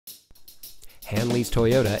Hanlees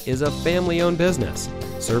Toyota is a family-owned business,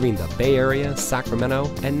 serving the Bay Area, Sacramento,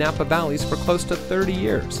 and Napa Valleys for close to 30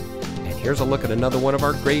 years. And here's a look at another one of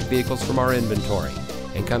our great vehicles from our inventory,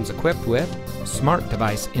 and comes equipped with smart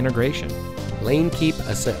device integration, lane keep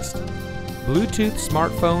assist, Bluetooth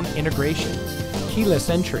smartphone integration, keyless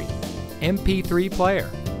entry, MP3 player,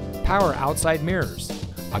 power outside mirrors,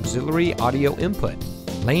 auxiliary audio input,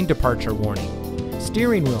 lane departure warning,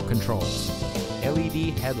 steering wheel controls,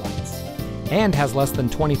 LED headlights, and has less than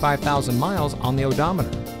 25,000 miles on the odometer.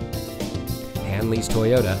 Hanlees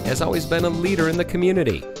Toyota has always been a leader in the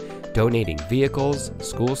community, donating vehicles,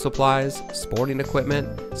 school supplies, sporting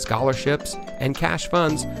equipment, scholarships, and cash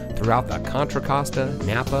funds throughout the Contra Costa,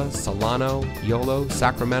 Napa, Solano, Yolo,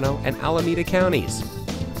 Sacramento, and Alameda counties.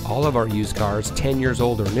 All of our used cars 10 years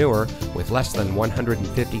old or newer with less than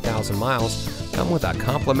 150,000 miles come with a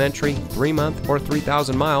complimentary 3-month or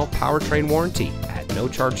 3,000-mile powertrain warranty at no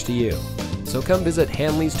charge to you. So come visit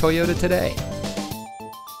Hanlees Toyota today.